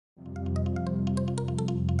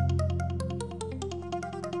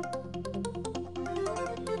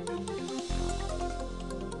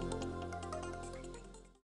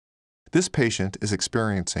This patient is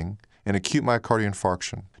experiencing an acute myocardial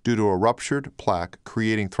infarction due to a ruptured plaque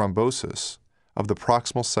creating thrombosis of the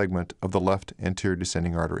proximal segment of the left anterior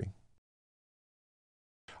descending artery.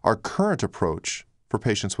 Our current approach for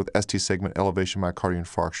patients with ST segment elevation myocardial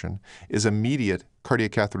infarction is immediate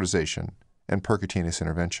cardiac catheterization and percutaneous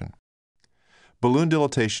intervention. Balloon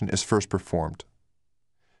dilatation is first performed.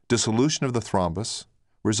 Dissolution of the thrombus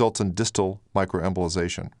results in distal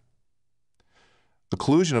microembolization.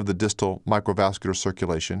 Occlusion of the distal microvascular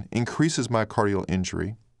circulation increases myocardial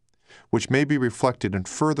injury, which may be reflected in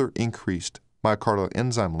further increased myocardial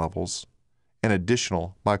enzyme levels and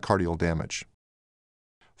additional myocardial damage.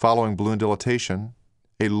 Following balloon dilatation,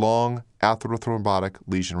 a long atherothrombotic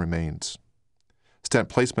lesion remains. Stent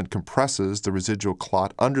placement compresses the residual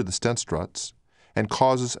clot under the stent struts and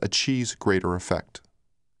causes a cheese grater effect.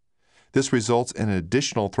 This results in an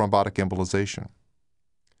additional thrombotic embolization.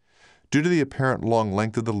 Due to the apparent long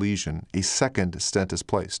length of the lesion, a second stent is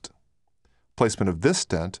placed. Placement of this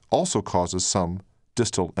stent also causes some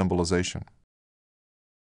distal embolization.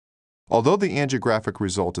 Although the angiographic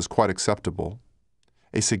result is quite acceptable,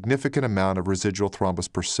 a significant amount of residual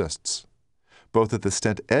thrombus persists, both at the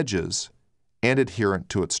stent edges and adherent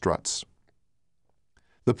to its struts.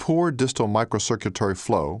 The poor distal microcirculatory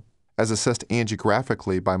flow, as assessed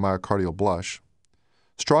angiographically by myocardial blush,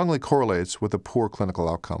 strongly correlates with a poor clinical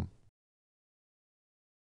outcome.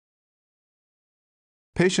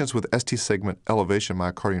 Patients with ST segment elevation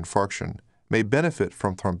myocardial infarction may benefit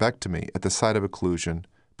from thrombectomy at the site of occlusion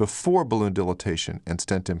before balloon dilatation and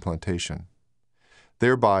stent implantation,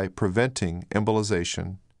 thereby preventing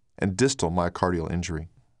embolization and distal myocardial injury.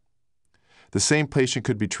 The same patient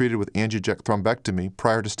could be treated with angiojet thrombectomy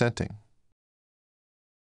prior to stenting.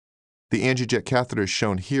 The angiojet catheter is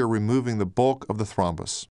shown here removing the bulk of the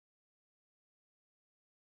thrombus.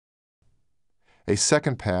 A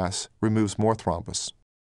second pass removes more thrombus.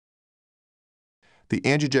 The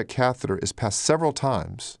angiojet catheter is passed several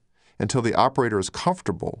times until the operator is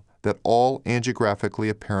comfortable that all angiographically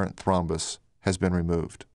apparent thrombus has been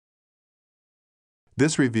removed.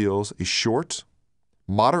 This reveals a short,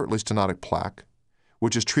 moderately stenotic plaque,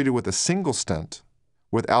 which is treated with a single stent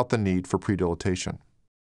without the need for predilatation.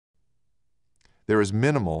 There is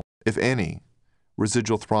minimal, if any,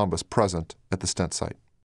 residual thrombus present at the stent site.